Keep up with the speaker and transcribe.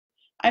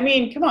I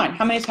mean, come on,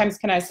 how many times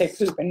can I say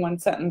poop in one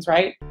sentence,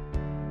 right?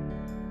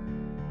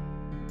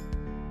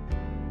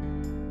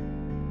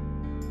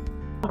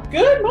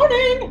 Good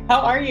morning, how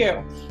are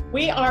you?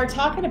 We are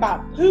talking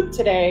about poop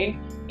today,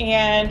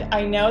 and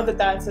I know that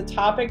that's a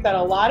topic that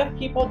a lot of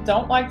people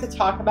don't like to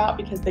talk about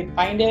because they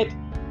find it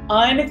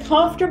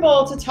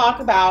uncomfortable to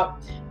talk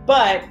about,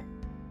 but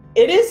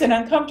it is an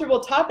uncomfortable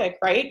topic,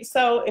 right?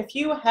 So if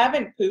you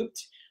haven't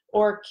pooped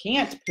or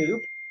can't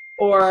poop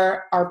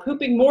or are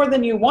pooping more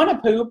than you want to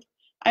poop,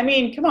 I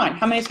mean, come on,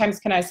 how many times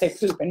can I say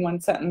poop in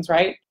one sentence,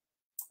 right?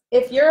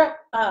 If you're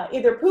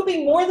either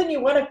pooping more than you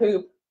want to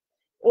poop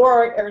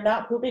or are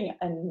not pooping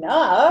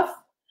enough,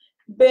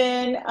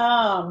 then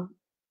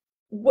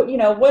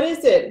what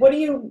is it? What do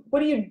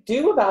you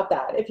do about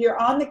that? If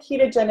you're on the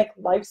ketogenic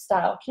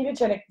lifestyle,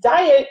 ketogenic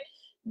diet,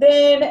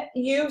 then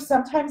you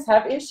sometimes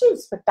have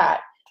issues with that,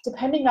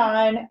 depending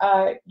on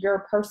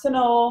your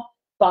personal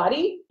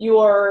body,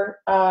 your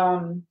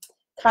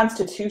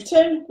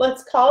constitution,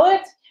 let's call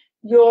it,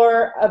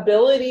 your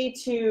ability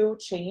to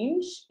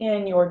change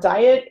in your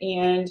diet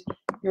and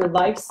your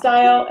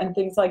lifestyle and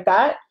things like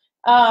that.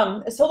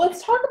 So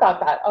let's talk about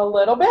that a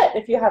little bit.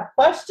 If you have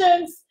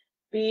questions,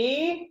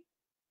 be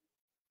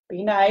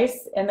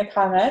nice in the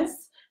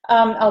comments.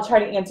 I'll try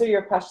to answer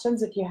your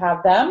questions if you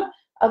have them.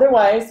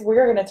 Otherwise,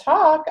 we're going to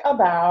talk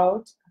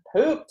about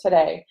poop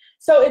today.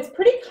 So it's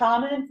pretty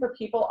common for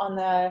people on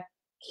the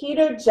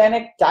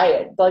ketogenic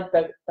diet, like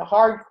the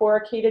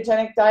hardcore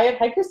ketogenic diet,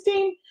 hi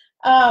Christine,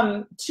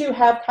 to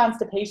have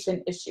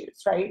constipation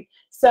issues, right?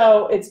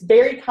 So it's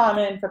very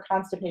common for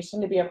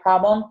constipation to be a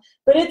problem,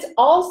 but it's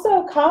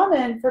also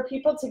common for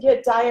people to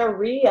get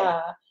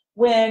diarrhea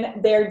when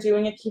they're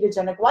doing a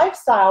ketogenic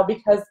lifestyle,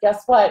 because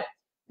guess what?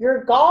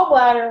 Your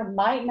gallbladder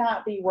might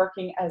not be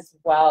working as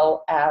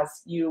well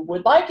as you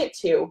would like it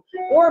to,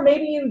 or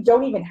maybe you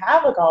don't even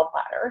have a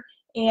gallbladder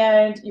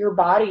and your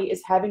body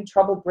is having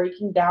trouble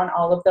breaking down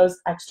all of those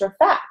extra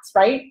fats,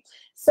 right?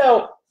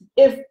 So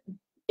if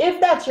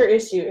that's your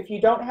issue, if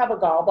you don't have a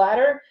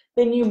gallbladder,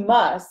 then you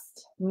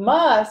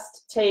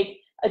must take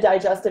a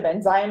digestive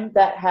enzyme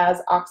that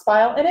has ox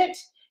bile in it,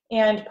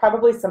 and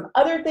probably some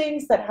other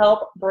things that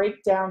help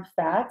break down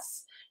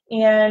fats.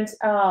 And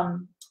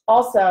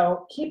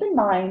also keep in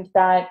mind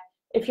that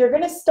if you're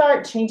going to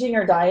start changing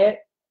your diet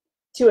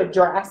to a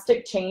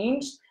drastic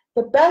change,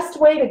 the best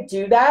way to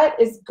do that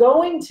is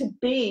going to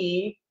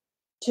be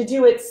to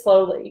do it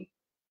slowly.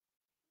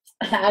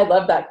 I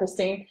love that,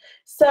 Christine.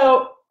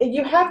 So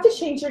you have to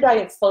change your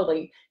diet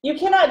slowly. You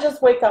cannot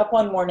just wake up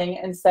one morning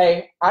and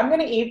say, I'm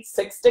going to eat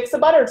 6 sticks of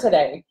butter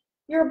today.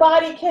 Your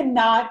body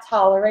cannot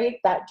tolerate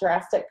that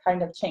drastic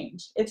kind of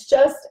change. It's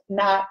just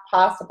not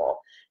possible.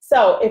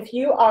 So if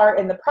you are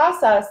in the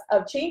process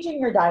of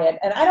changing your diet,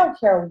 and I don't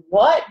care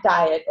what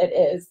diet it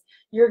is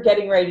you're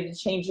getting ready to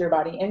change your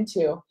body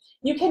into,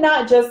 you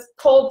cannot just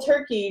cold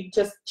turkey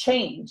just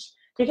change,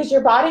 because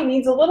your body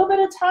needs a little bit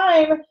of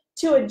time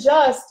to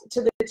adjust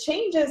to the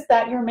changes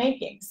that you're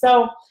making.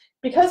 So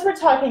because we're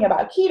talking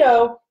about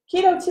keto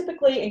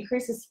typically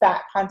increases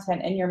fat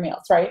content in your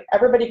meals, right?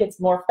 Everybody gets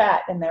more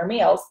fat in their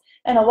meals,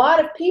 and a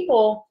lot of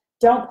people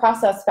don't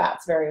process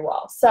fats very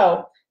well.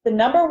 So the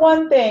number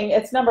one thing,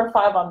 it's number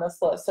 5 on this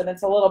list, and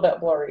it's a little bit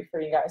blurry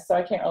for you guys, so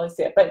I can't really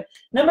see it, but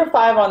number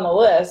 5 on the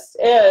list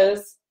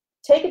is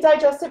take a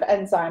digestive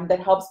enzyme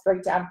that helps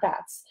break down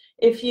fats.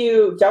 If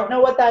you don't know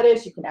what that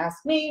is, you can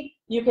ask me.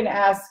 You can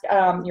ask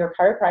your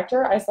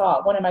chiropractor. I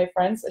saw one of my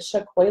friends,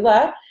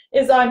 Shaquila,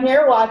 is on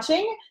here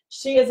watching.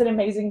 She is an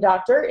amazing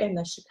doctor in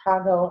the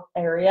Chicago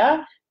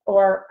area,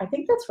 or I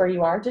think that's where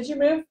you are. Did you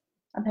move?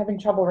 I'm having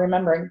trouble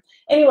remembering.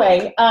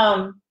 Anyway,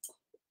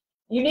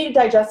 you need a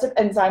digestive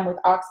enzyme with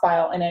ox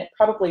bile in it,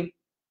 probably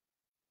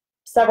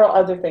several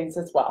other things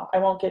as well. I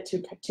won't get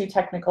too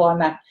technical on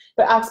that,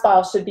 but ox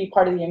bile should be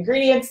part of the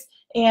ingredients,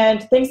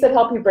 and things that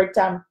help you break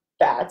down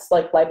fats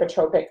like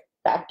lipotropic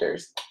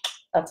factors.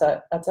 That's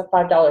a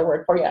 $5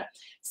 word for you.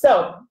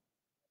 So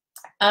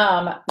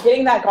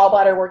getting that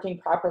gallbladder working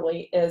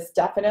properly is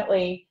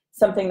definitely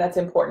something that's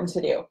important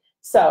to do.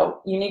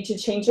 So you need to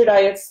change your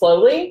diet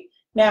slowly.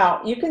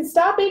 Now, you can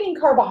stop eating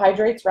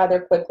carbohydrates rather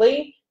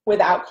quickly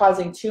without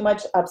causing too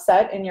much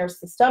upset in your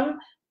system,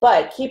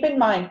 but keep in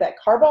mind that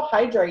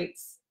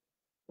carbohydrates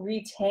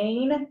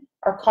retain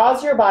or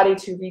cause your body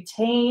to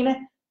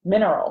retain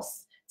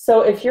minerals.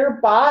 So if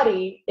your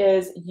body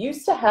is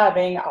used to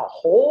having a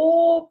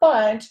whole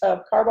bunch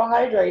of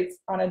carbohydrates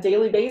on a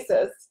daily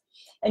basis,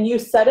 and you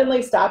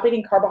suddenly stop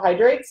eating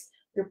carbohydrates,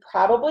 you're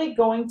probably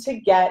going to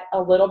get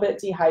a little bit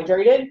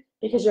dehydrated,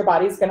 because your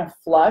body's going to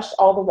flush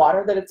all the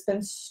water that it's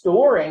been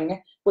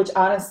storing, which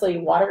honestly,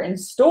 water in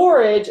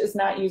storage is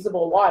not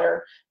usable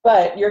water,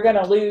 but you're going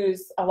to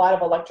lose a lot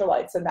of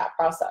electrolytes in that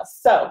process.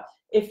 So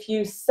if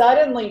you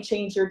suddenly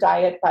change your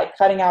diet by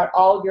cutting out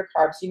all of your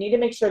carbs, you need to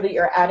make sure that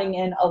you're adding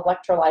in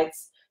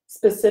electrolytes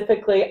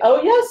specifically.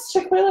 Oh yes,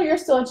 Shaquila, you're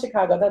still in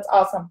Chicago. That's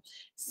awesome.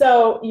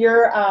 So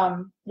your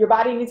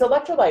body needs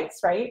electrolytes,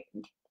 right?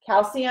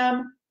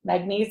 Calcium,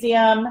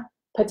 magnesium,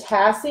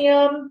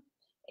 potassium,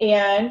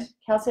 and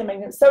calcium,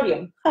 magnesium,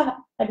 sodium. I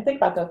had to think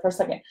about that for a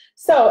second.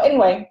 So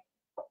anyway,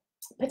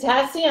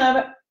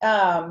 potassium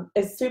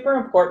is super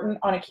important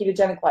on a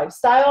ketogenic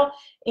lifestyle.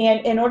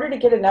 And in order to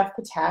get enough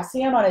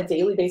potassium on a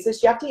daily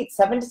basis, you have to eat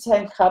 7 to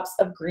 10 cups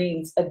of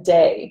greens a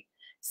day.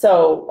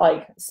 So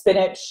like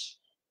spinach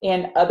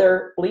and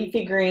other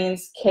leafy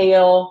greens,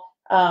 kale,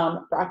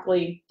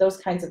 broccoli, those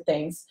kinds of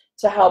things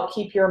to help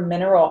keep your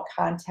mineral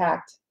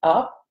content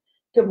up.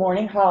 Good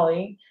morning,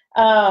 Holly.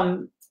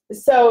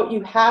 So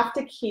you have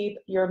to keep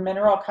your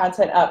mineral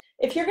content up.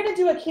 If you're going to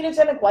do a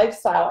ketogenic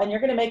lifestyle and you're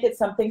going to make it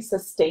something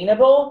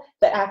sustainable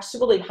that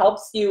actually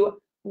helps you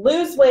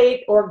lose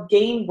weight or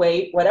gain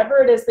weight,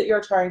 whatever it is that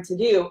you're trying to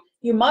do,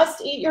 you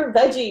must eat your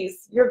veggies.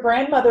 Your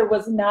grandmother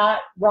was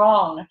not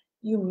wrong.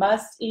 You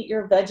must eat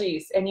your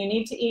veggies, and you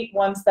need to eat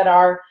ones that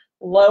are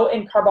low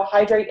in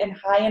carbohydrate and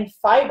high in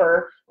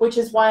fiber, which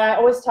is why I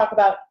always talk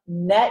about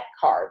net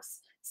carbs.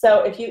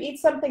 So if you eat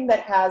something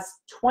that has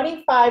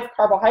 25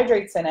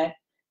 carbohydrates in it,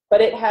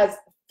 but it has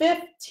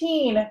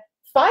 15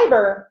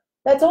 fiber,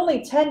 that's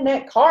only 10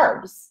 net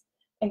carbs.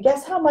 And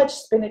guess how much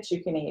spinach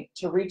you can eat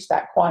to reach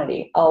that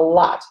quantity? A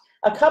lot.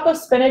 A cup of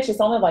spinach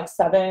is only like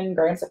 7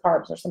 grams of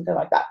carbs or something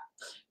like that.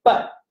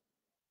 But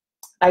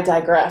I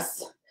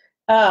digress.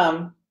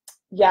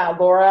 Yeah,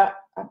 Laura,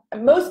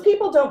 most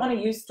people don't want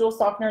to use stool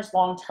softeners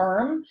long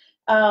term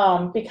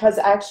because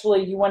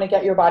actually you want to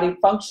get your body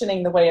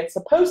functioning the way it's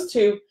supposed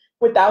to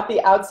without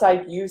the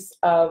outside use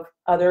of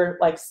other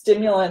like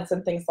stimulants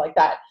and things like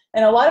that.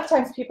 And a lot of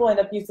times people end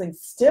up using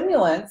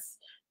stimulants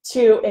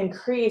to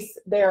increase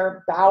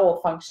their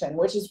bowel function,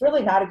 which is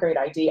really not a great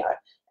idea.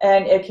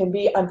 And it can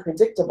be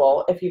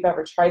unpredictable if you've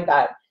ever tried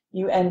that.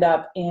 You end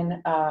up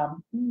in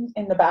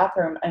the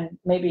bathroom and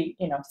maybe,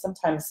 you know,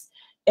 sometimes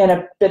in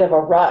a bit of a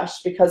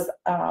rush because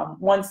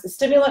once the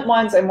stimulant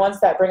ones and ones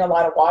that bring a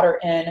lot of water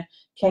in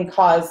can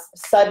cause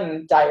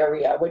sudden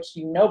diarrhea, which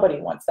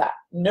nobody wants that.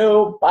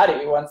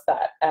 Nobody wants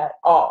that at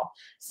all.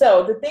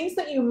 So the things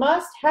that you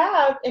must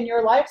have in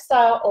your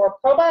lifestyle are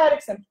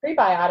probiotics and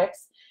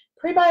prebiotics.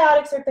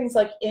 Prebiotics are things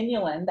like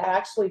inulin that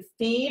actually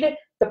feed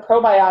the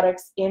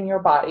probiotics in your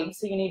body.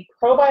 So you need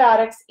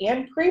probiotics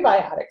and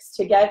prebiotics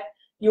to get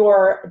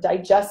your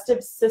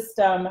digestive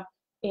system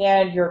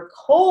and your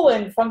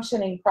colon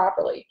functioning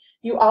properly.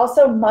 You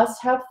also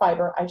must have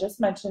fiber. I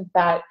just mentioned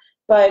that,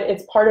 but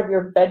it's part of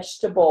your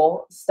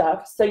vegetable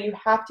stuff. So you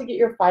have to get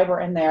your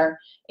fiber in there.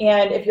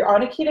 And if you're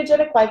on a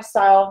ketogenic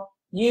lifestyle,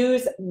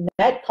 use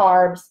net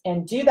carbs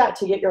and do that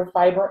to get your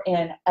fiber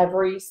in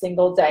every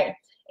single day.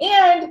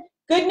 And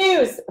good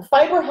news,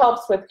 fiber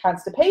helps with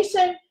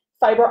constipation.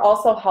 Fiber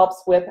also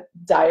helps with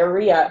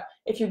diarrhea.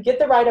 If you get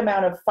the right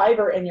amount of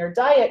fiber in your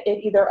diet,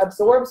 it either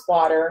absorbs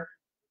water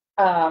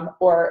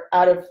or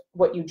out of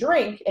what you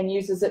drink and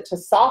uses it to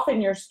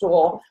soften your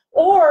stool,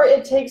 or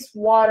it takes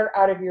water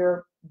out of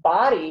your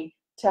body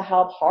to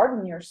help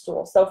harden your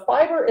stool. So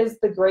fiber is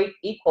the great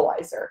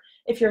equalizer.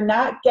 If you're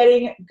not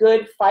getting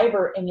good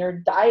fiber in your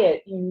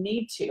diet, you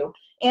need to.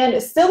 And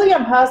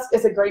psyllium husk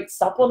is a great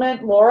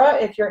supplement, Laura,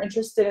 if you're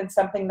interested in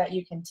something that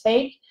you can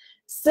take.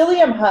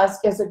 Psyllium husk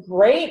is a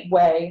great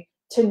way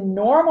to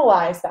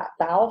normalize that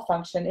bowel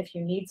function if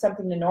you need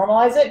something to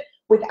normalize it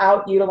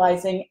without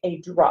utilizing a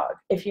drug.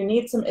 If you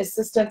need some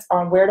assistance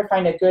on where to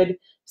find a good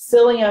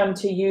psyllium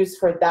to use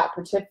for that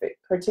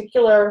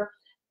particular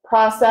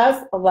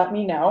process, let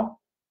me know.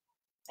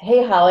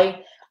 Hey,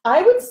 Holly,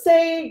 I would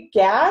say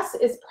gas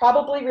is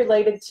probably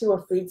related to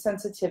a food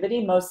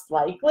sensitivity, most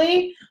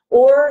likely,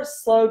 or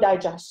slow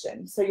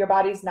digestion. So your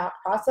body's not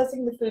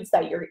processing the foods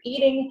that you're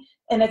eating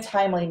in a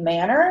timely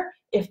manner.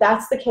 If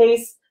that's the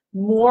case,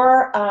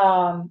 more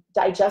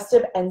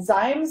digestive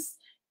enzymes.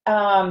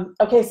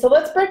 Okay, so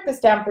let's break this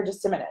down for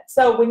just a minute.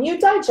 So when you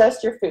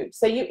digest your food,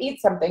 say you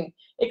eat something,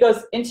 it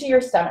goes into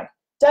your stomach.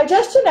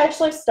 Digestion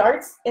actually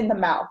starts in the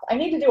mouth. I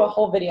need to do a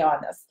whole video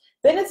on this.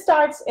 Then it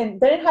starts and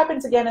then it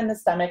happens again in the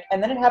stomach,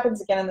 and then it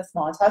happens again in the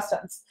small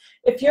intestines.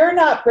 If you're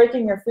not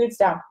breaking your foods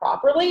down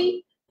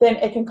properly, then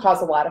it can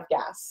cause a lot of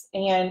gas,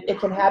 and it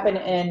can happen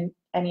in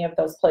any of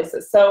those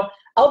places. So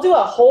I'll do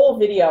a whole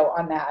video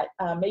on that,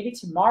 maybe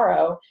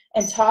tomorrow,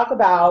 and talk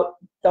about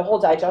the whole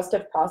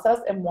digestive process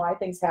and why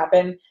things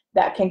happen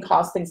that can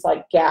cause things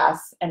like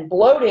gas and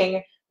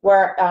bloating,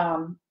 where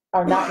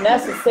are not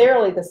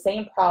necessarily the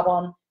same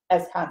problem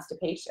as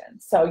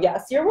constipation. So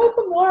yes, you're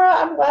welcome, Laura.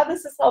 I'm glad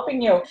this is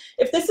helping you.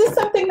 If this is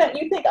something that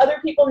you think other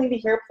people need to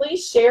hear,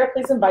 please share,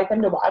 please invite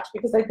them to watch,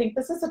 because I think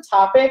this is a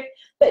topic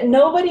that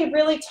nobody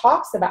really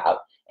talks about.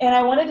 And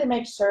I wanted to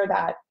make sure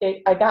that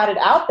I got it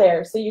out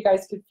there so you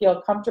guys could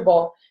feel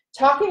comfortable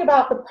talking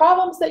about the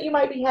problems that you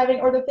might be having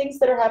or the things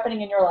that are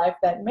happening in your life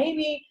that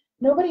maybe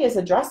nobody is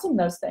addressing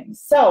those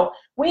things. So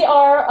we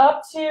are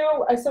up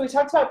to, so we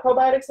talked about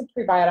probiotics and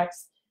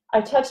prebiotics.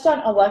 I touched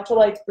on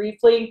electrolytes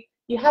briefly.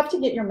 You have to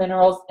get your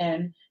minerals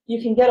in.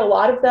 You can get a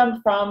lot of them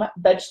from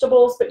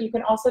vegetables, but you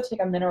can also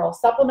take a mineral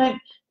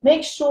supplement.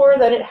 Make sure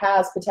that it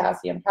has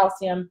potassium,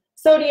 calcium,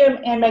 sodium,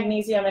 and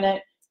magnesium in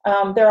it.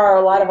 There are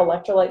a lot of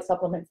electrolyte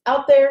supplements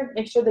out there.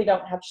 Make sure they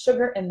don't have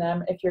sugar in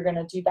them if you're going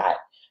to do that.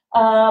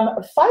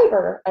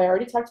 Fiber, I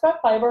already talked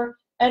about fiber,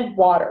 and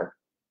water.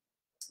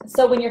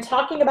 So when you're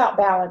talking about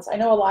balance, I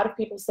know a lot of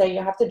people say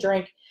you have to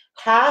drink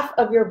half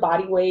of your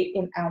body weight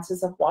in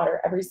ounces of water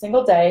every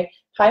single day.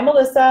 Hi,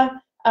 Melissa.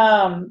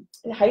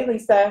 Hi,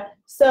 Lisa.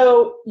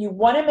 So you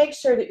want to make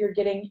sure that you're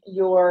getting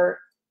your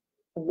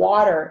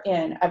water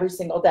in every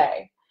single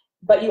day,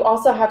 but you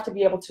also have to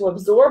be able to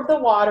absorb the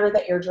water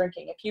that you're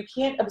drinking. If you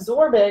can't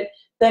absorb it,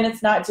 then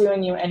it's not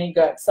doing you any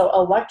good. So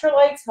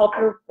electrolytes help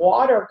your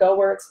water go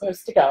where it's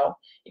supposed to go.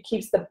 It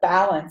keeps the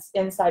balance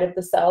inside of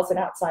the cells and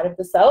outside of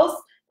the cells.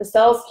 The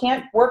cells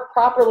can't work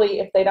properly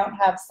if they don't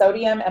have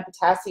sodium and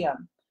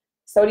potassium.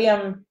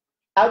 Sodium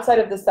outside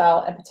of the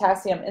cell and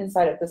potassium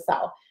inside of the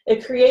cell.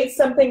 It creates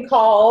something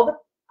called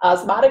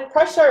osmotic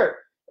pressure.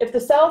 If the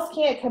cells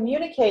can't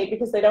communicate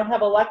because they don't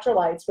have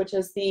electrolytes, which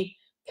is the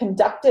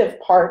conductive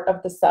part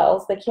of the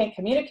cells, they can't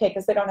communicate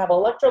because they don't have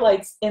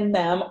electrolytes in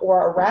them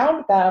or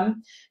around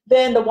them,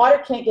 then the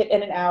water can't get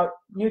in and out.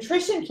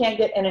 Nutrition can't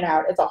get in and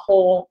out. It's a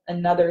whole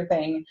another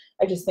thing.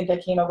 I just think I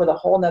came up with a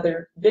whole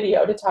nother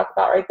video to talk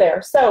about right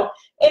there. So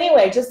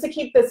anyway, just to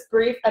keep this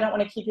brief, I don't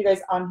want to keep you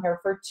guys on here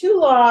for too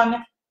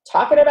long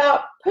talking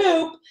about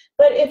poop,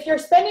 but if you're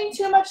spending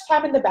too much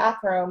time in the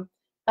bathroom,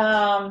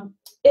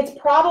 it's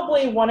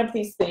probably one of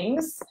these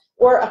things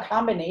or a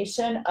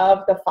combination of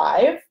the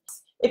 5.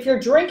 If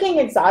you're drinking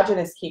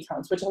exogenous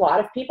ketones, which a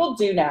lot of people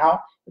do now,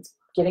 it's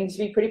getting to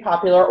be pretty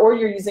popular, or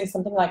you're using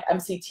something like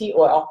MCT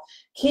oil,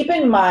 keep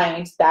in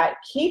mind that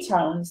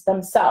ketones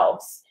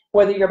themselves,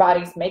 whether your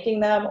body's making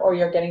them or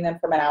you're getting them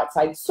from an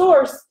outside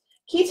source,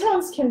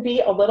 ketones can be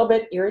a little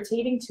bit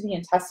irritating to the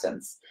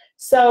intestines.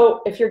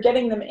 So if you're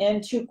getting them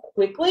in too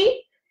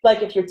quickly,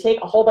 like if you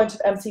take a whole bunch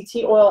of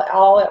MCT oil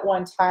all at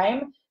one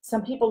time,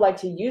 some people like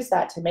to use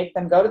that to make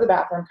them go to the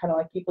bathroom, kind of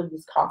like people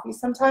use coffee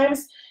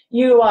sometimes.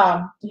 You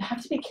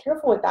have to be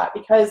careful with that,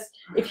 because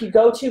if you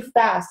go too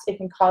fast, it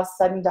can cause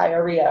sudden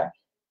diarrhea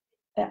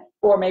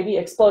or maybe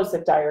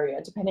explosive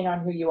diarrhea, depending on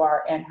who you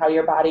are and how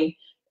your body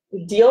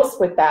deals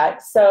with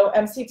that. So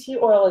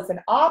MCT oil is an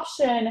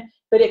option,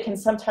 but it can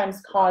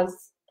sometimes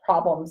cause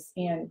problems.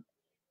 And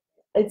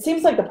it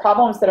seems like the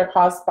problems that are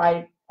caused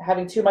by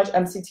having too much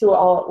MCT oil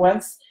all at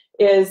once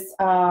is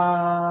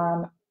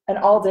an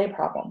all-day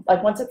problem.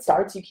 Like once it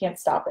starts, you can't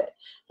stop it.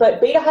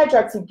 But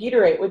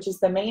beta-hydroxybutyrate, which is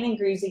the main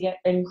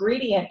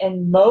ingredient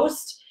in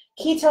most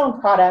ketone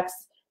products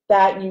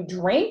that you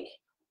drink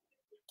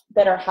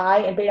that are high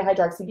in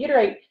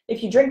beta-hydroxybutyrate,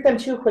 if you drink them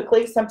too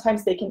quickly,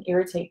 sometimes they can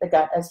irritate the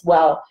gut as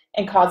well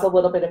and cause a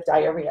little bit of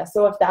diarrhea.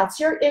 So if that's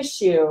your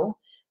issue,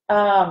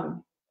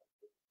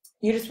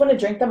 you just want to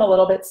drink them a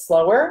little bit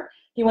slower.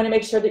 You want to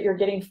make sure that you're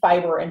getting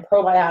fiber and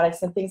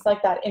probiotics and things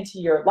like that into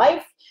your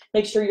life.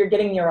 Make sure you're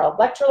getting your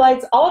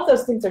electrolytes. All of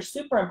those things are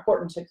super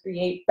important to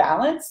create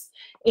balance.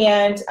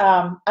 And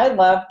I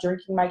love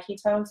drinking my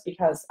ketones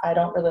because I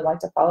don't really like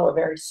to follow a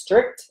very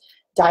strict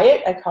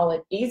diet. I call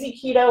it easy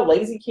keto,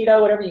 lazy keto,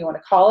 whatever you want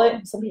to call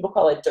it. Some people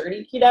call it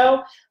dirty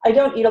keto. I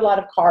don't eat a lot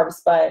of carbs,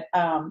 but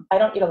I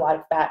don't eat a lot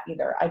of fat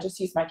either. I just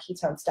use my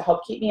ketones to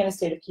help keep me in a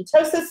state of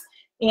ketosis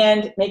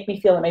and make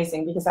me feel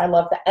amazing, because I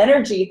love the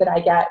energy that I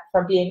get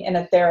from being in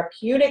a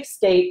therapeutic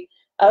state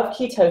of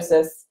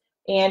ketosis.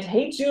 And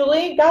hey,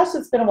 Julie, gosh,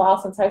 it's been a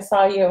while since I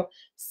saw you.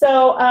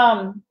 So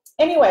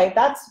anyway,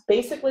 that's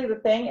basically the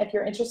thing. If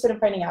you're interested in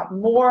finding out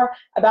more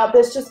about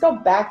this, just go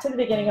back to the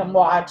beginning and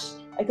watch.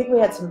 I think we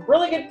had some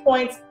really good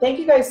points. Thank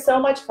you guys so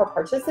much for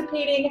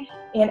participating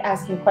and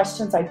asking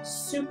questions. I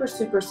super,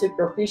 super,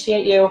 super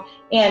appreciate you.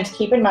 And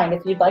keep in mind,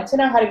 if you'd like to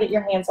know how to get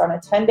your hands on a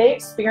 10-day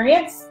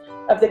experience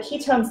of the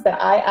ketones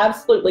that I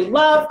absolutely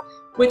love,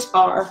 which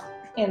are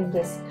in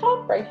this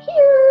cup right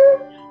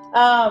here,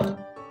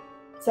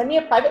 send me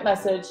a private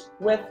message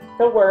with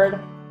the word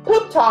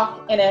poop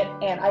talk in it,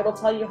 and I will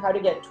tell you how to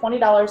get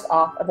 $20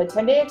 off of a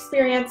 10-day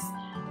experience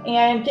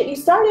and get you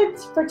started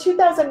for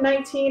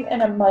 2019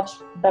 in a much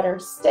better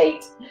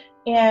state.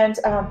 And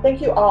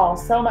thank you all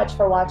so much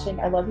for watching.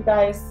 I love you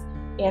guys,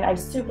 and I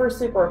super,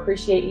 super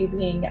appreciate you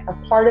being a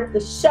part of the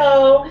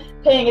show,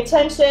 paying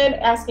attention,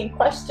 asking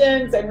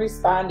questions, and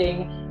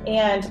responding.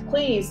 And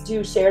please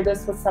do share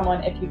this with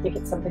someone if you think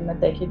it's something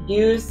that they could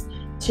use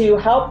to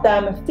help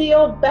them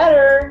feel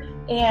better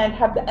and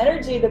have the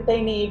energy that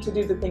they need to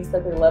do the things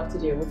that they love to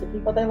do with the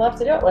people they love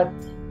to do it with.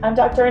 I'm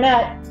Dr.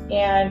 Annette,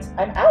 and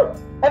I'm out.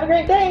 Have a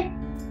great day.